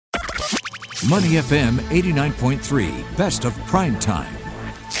Money FM 89.3, best of prime time.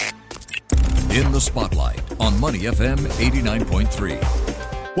 In the spotlight on Money FM 89.3.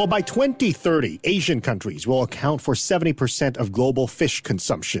 Well, by 2030, Asian countries will account for 70% of global fish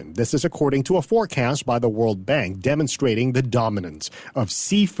consumption. This is according to a forecast by the World Bank demonstrating the dominance of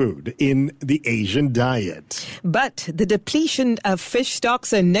seafood in the Asian diet. But the depletion of fish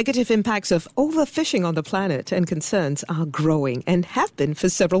stocks and negative impacts of overfishing on the planet and concerns are growing and have been for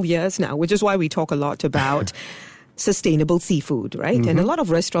several years now, which is why we talk a lot about sustainable seafood, right? Mm-hmm. And a lot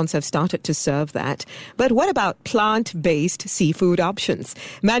of restaurants have started to serve that. But what about plant-based seafood options?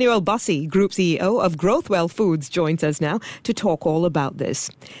 Manuel Bossi, Group CEO of Growthwell Foods, joins us now to talk all about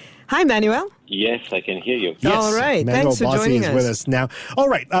this. Hi, Manuel. Yes, I can hear you. Yes. All right. Manuel Thanks for Bossi joining is us. with us now. All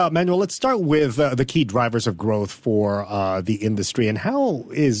right, Manuel, let's start with the key drivers of growth for the industry. And how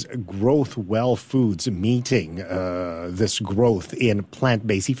is Growthwell Foods meeting this growth in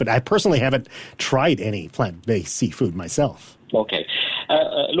plant-based seafood? I personally haven't tried any plant-based seafood myself. Okay.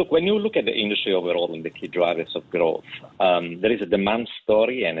 Look, when you look at the industry overall and the key drivers of growth, there is a demand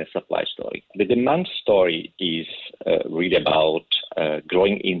story and a supply story. The demand story is really about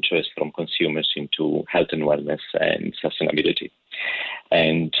growing interest from consumers into health and wellness and sustainability.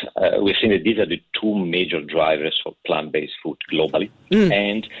 And we've seen that these are the two major drivers for plant-based food globally.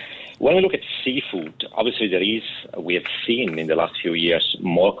 And when we look at seafood, obviously we have seen in the last few years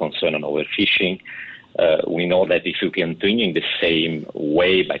more concern on overfishing. We know that if you continue in the same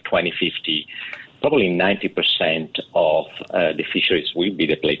way by 2050, probably 90% of the fisheries will be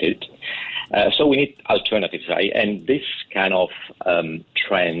depleted. So we need alternatives, right? And this kind of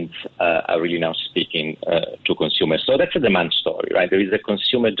trends are really now speaking to consumers. So that's a demand story, right? There is a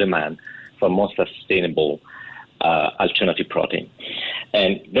consumer demand for more sustainable alternative protein.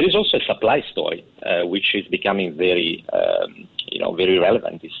 And there is also a supply story, which is becoming very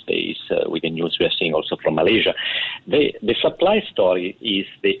relevant these days with the news we are seeing also from Malaysia. The supply story is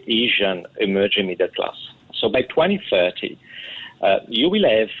the Asian emerging middle class. So by 2030, you will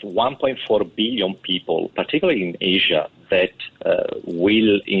have 1.4 billion people, particularly in Asia, that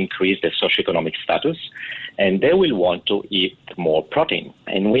will increase their socioeconomic status, and they will want to eat more protein.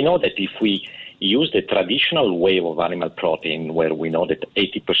 And we know that if we use the traditional way of animal protein, where we know that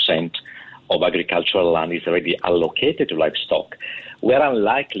 80% of agricultural land is already allocated to livestock, we are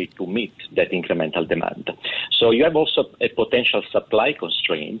unlikely to meet that incremental demand. So you have also a potential supply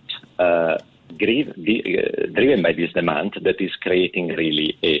constraint driven by this demand that is creating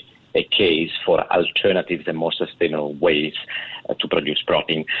really a case for alternatives and more sustainable ways to produce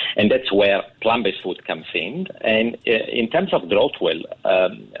protein. And that's where plant-based food comes in. And in terms of Growthwell,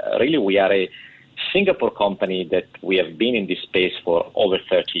 really we are a Singapore company that we have been in this space for over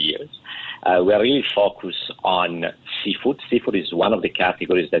 30 years. We are really focused on seafood. Seafood is one of the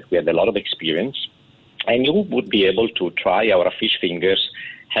categories that we have a lot of experience. And you would be able to try our fish fingers,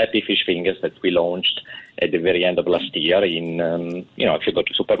 Happy Fish Fingers, that we launched at the very end of last year in, if you go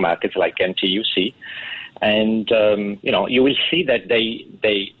to supermarkets like NTUC. And, you will see that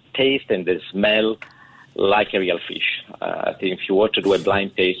they taste and they smell like a real fish. I think if you were to do a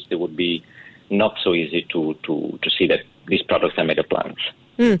blind taste, it would be not so easy to see that these products are made of plants.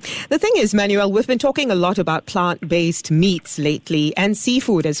 The thing is, Manuel, we've been talking a lot about plant-based meats lately and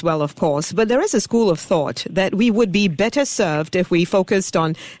seafood as well, of course. But there is a school of thought that we would be better served if we focused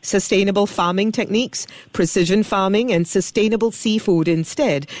on sustainable farming techniques, precision farming, and sustainable seafood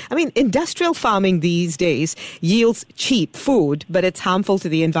instead. I mean, industrial farming these days yields cheap food, but it's harmful to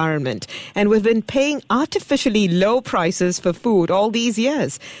the environment. And we've been paying artificially low prices for food all these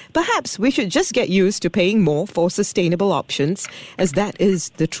years. Perhaps we should just get used to paying more for sustainable options, as that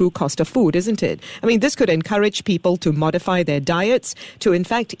is the true cost of food, isn't it? I mean, this could encourage people to modify their diets to, in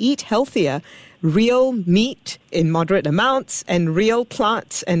fact, eat healthier, real meat in moderate amounts and real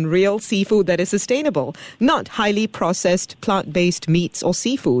plants and real seafood that is sustainable, not highly processed plant-based meats or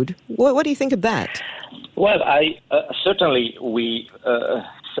seafood. What do you think of that? Well, certainly we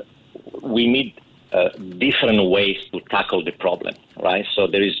need different ways to tackle the problem, right? So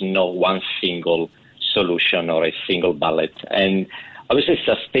there is no one single solution or a single bullet. And obviously,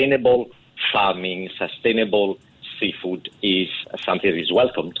 sustainable farming, sustainable seafood is something that is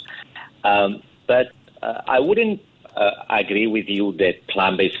welcomed. But I wouldn't agree with you that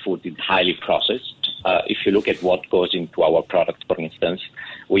plant-based food is highly processed. If you look at what goes into our product, for instance,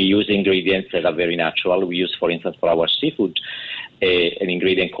 we use ingredients that are very natural. We use, for instance, for our seafood, an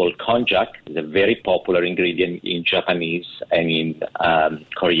ingredient called konjac. It's a very popular ingredient in Japanese and in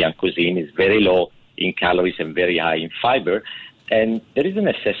Korean cuisine. It's very low in calories and very high in fiber. And there isn't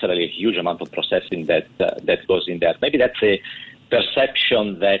necessarily a huge amount of processing that goes in there. Maybe that's a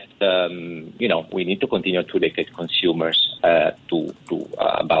perception that we need to continue to educate consumers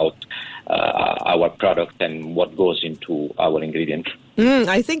about our product and what goes into our ingredients.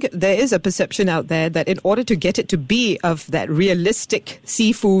 I think there is a perception out there that in order to get it to be of that realistic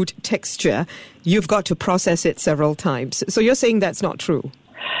seafood texture, you've got to process it several times. So you're saying that's not true?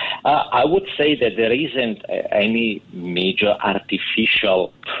 I would say that there isn't any major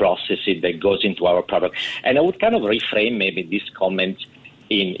artificial processing that goes into our product. And I would kind of reframe maybe this comment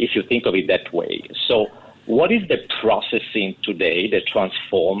if you think of it that way. So what is the processing today that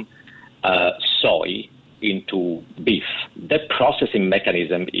transforms soy into beef? That processing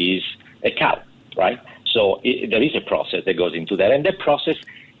mechanism is a cow, right? So there is a process that goes into that, and that process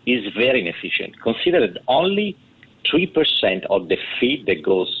is very inefficient. Consider that only 3% of the feed that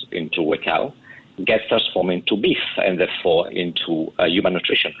goes into a cow gets transformed into beef and therefore into human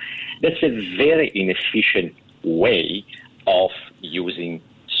nutrition. That's a very inefficient way of using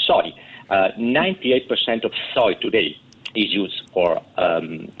soy. 98% of soy today is used for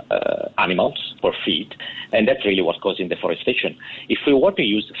animals, for feed, and that's really what's causing deforestation. If we want to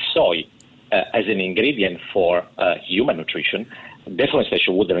use soy as an ingredient for human nutrition,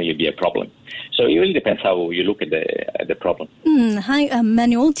 deforestation wouldn't really be a problem. So it really depends how you look at the problem. Hi,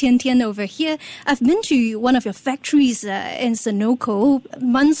 Manuel, Tian Tian over here. I've been to one of your factories in Senoko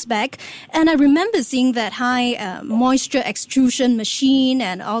months back, and I remember seeing that high moisture extrusion machine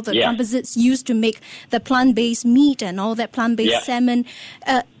and all the composites used to make the plant-based meat and all that plant-based salmon.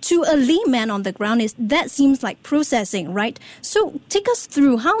 To a layman on the ground, that seems like processing, right? So take us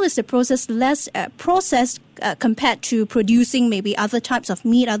through, how is the process less processed compared to producing maybe other types of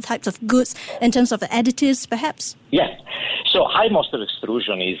meat, other types of goods in terms of the additives, perhaps? Yeah. So high moisture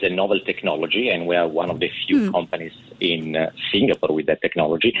extrusion is a novel technology, and we are one of the few companies in Singapore with that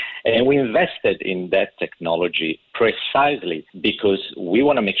technology. And we invested in that technology precisely because we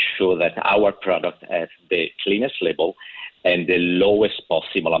want to make sure that our product has the cleanest label and the lowest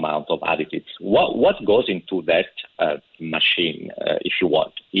possible amount of additives. What goes into that machine, if you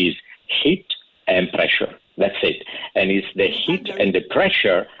want, is heat and pressure. That's it. And it's the heat and the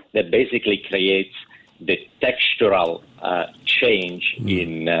pressure that basically creates the textural change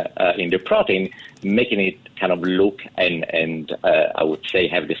in the protein, making it kind of look and I would say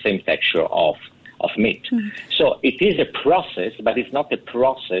have the same texture of meat. So it is a process, but it's not a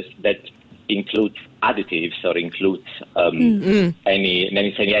process that includes additives or includes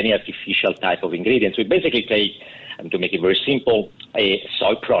any artificial type of ingredients. We basically take, to make it very simple, a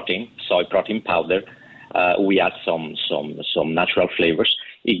soy protein powder. We add some natural flavors.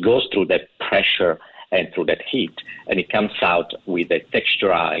 It goes through that pressure and through that heat, and it comes out with a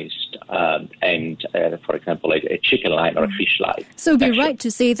texturized for example, a chicken line or a fish line. So it'd be right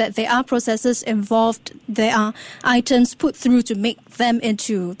to say that there are processes involved, there are items put through to make them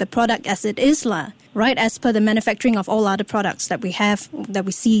into the product as it is, right, as per the manufacturing of all other products that we have, that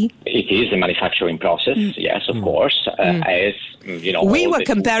we see. It is a manufacturing process, yes, of course. As you know, we were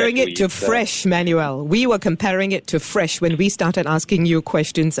comparing it to fresh, Manuel. We were comparing it to fresh when we started asking you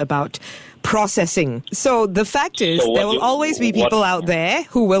questions about processing. So the fact is, there will always be people out there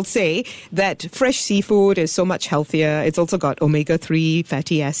who will say that fresh seafood is so much healthier. It's also got omega-3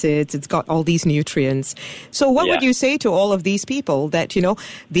 fatty acids. It's got all these nutrients. So what would you say to all of these people that, you know,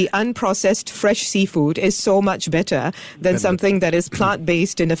 the unprocessed fresh seafood is so much better than something that is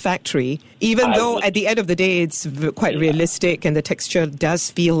plant-based in a factory, even though at the end of the day it's quite realistic and the texture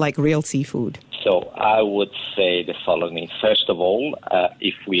does feel like real seafood? So I would say the following. First of all,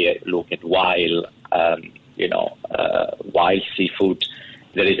 if we look at wild seafood,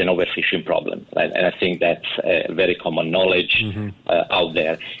 there is an overfishing problem. And I think that's very common knowledge out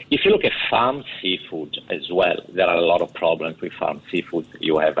there. If you look at farm seafood as well, there are a lot of problems with farm seafood.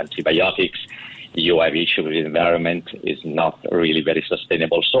 You have antibiotics. You have issues with the environment. It's not really very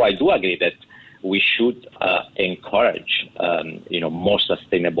sustainable. So I do agree that we should encourage, more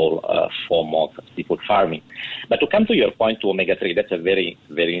sustainable form of seafood farming. But to come to your point to omega-3, that's a very,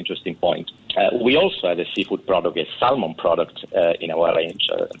 very interesting point. We also have a seafood product, a salmon product in our range,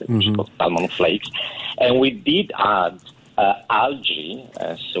 which is called salmon flakes. And we did add algae,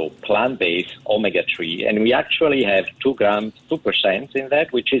 so plant-based omega-3, and we actually have 2% in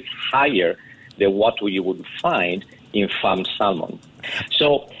that, which is higher than what we would find in farmed salmon.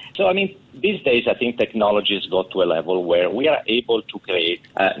 So I mean, these days, I think technology has got to a level where we are able to create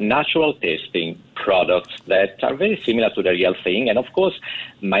natural tasting products that are very similar to the real thing, and of course,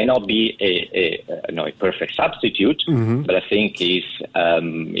 might not be a perfect substitute, but I think is,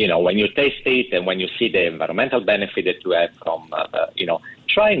 when you taste it and when you see the environmental benefit that you have from,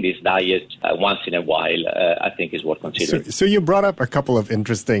 trying this diet once in a while, I think is worth considering. So you brought up a couple of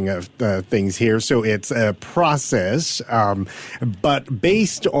interesting things here. So it's a process, but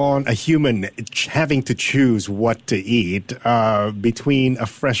based on a human having to choose what to eat between a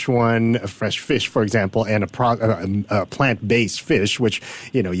fresh fish, for example, and a plant-based fish, which,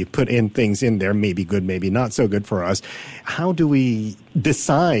 you put in things in there, maybe good, maybe not so good for us. How do we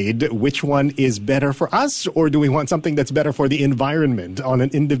decide which one is better for us, or do we want something that's better for the environment on an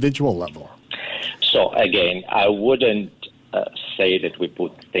individual level? So again, I wouldn't say that we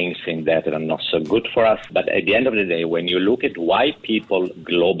put things in there that are not so good for us, but at the end of the day, when you look at why people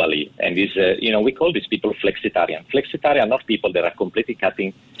globally, and this, we call these people flexitarian. Flexitarian are not people that are completely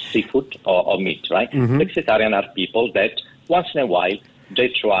cutting seafood or meat, right? Mm-hmm. Flexitarian are people that once in a while they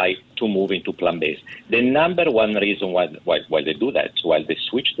try to move into plant-based. The number one reason why they do that, why they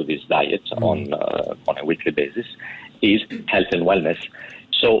switch to this diet on a weekly basis, is health and wellness.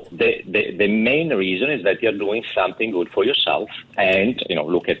 So the main reason is that you're doing something good for yourself. And,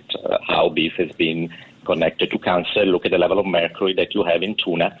 look at how beef has been connected to cancer. Look at the level of mercury that you have in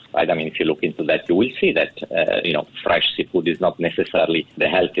tuna. Right? I mean, if you look into that, you will see that, fresh seafood is not necessarily the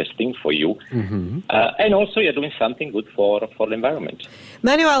healthiest thing for you. Mm-hmm. And also you're doing something good for the environment.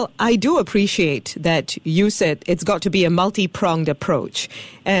 Manuel, I do appreciate that you said it's got to be a multi-pronged approach.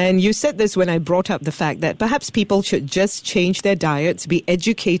 And you said this when I brought up the fact that perhaps people should just change their diets, be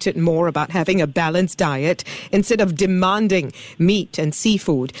educated more about having a balanced diet instead of demanding meat and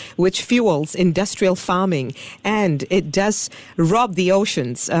seafood, which fuels industrial farming, and it does rob the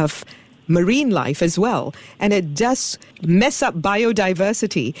oceans of marine life as well, and it does mess up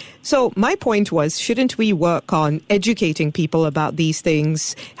biodiversity. So my point was, shouldn't we work on educating people about these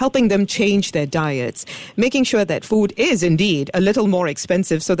things, helping them change their diets, making sure that food is indeed a little more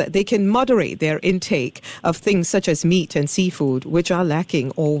expensive so that they can moderate their intake of things such as meat and seafood, which are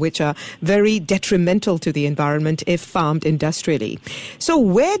lacking or which are very detrimental to the environment if farmed industrially. So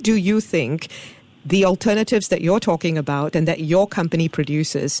where do you think the alternatives that you're talking about and that your company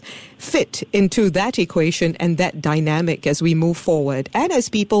produces fit into that equation and that dynamic as we move forward and as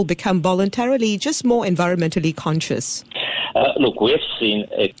people become voluntarily just more environmentally conscious? Look, we have seen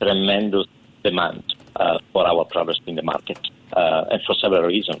a tremendous demand for our products in the market, and for several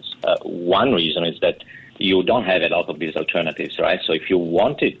reasons. One reason is that you don't have a lot of these alternatives, right? So if you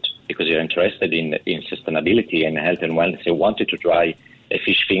wanted, because you're interested in sustainability and health and wellness, you wanted to try a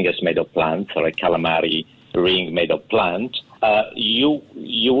fish fingers made of plant or a calamari ring made of plant, you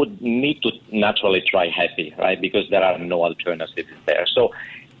would need to naturally try happy, right? Because there are no alternatives there. So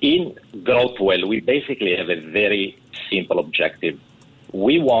in GrowthWell, we basically have a very simple objective.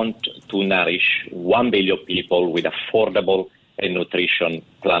 We want to nourish 1 billion people with affordable and nutrition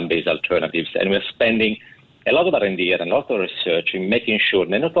plant-based alternatives. And we're spending a lot of R&D and a lot of research in making sure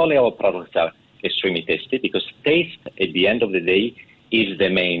that not only our products are extremely tasty, because taste at the end of the day is the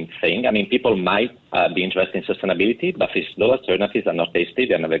main thing. I mean, people might be interested in sustainability, but if those alternatives are not tasty,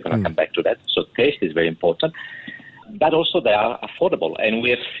 they're never going to come back to that. So taste is very important. But also they are affordable. And we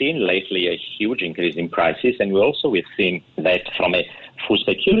have seen lately a huge increase in prices. And we've seen that from a food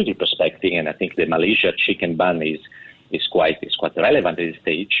security perspective, and I think the Malaysia chicken ban is quite relevant at this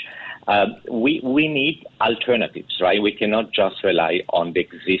stage. We need alternatives, right? We cannot just rely on the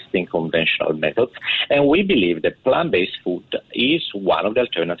existing conventional methods. And we believe that plant-based food is one of the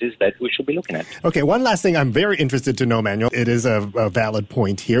alternatives that we should be looking at. Okay, one last thing I'm very interested to know, Manuel. It is a valid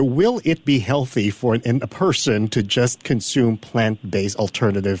point here. Will it be healthy for a person to just consume plant-based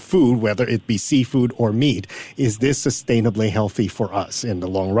alternative food, whether it be seafood or meat? Is this sustainably healthy for us in the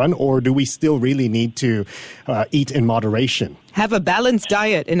long run, or do we still really need to eat in moderation? Have a balanced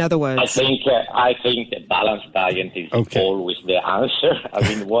diet, in other words. I think a balanced diet is always the answer. I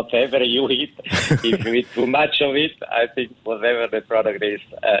mean, whatever you eat, if you eat too much of it, I think whatever the product is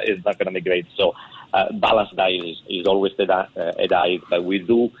not going to be great. So balanced diet is always a diet, but we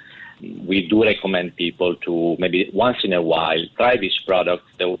do recommend people to maybe once in a while try this product.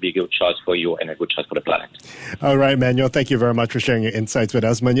 That will be a good choice for you and a good choice for the planet. All right, Manuel, thank you very much for sharing your insights with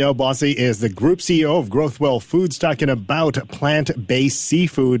us. Manuel Bossi is the Group CEO of GrowthWell Foods, talking about plant-based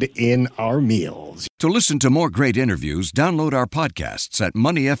seafood in our meals. To listen to more great interviews, download our podcasts at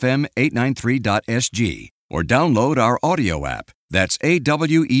moneyfm893.sg or download our audio app. That's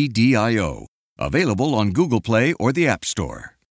AWEDIO. Available on Google Play or the App Store.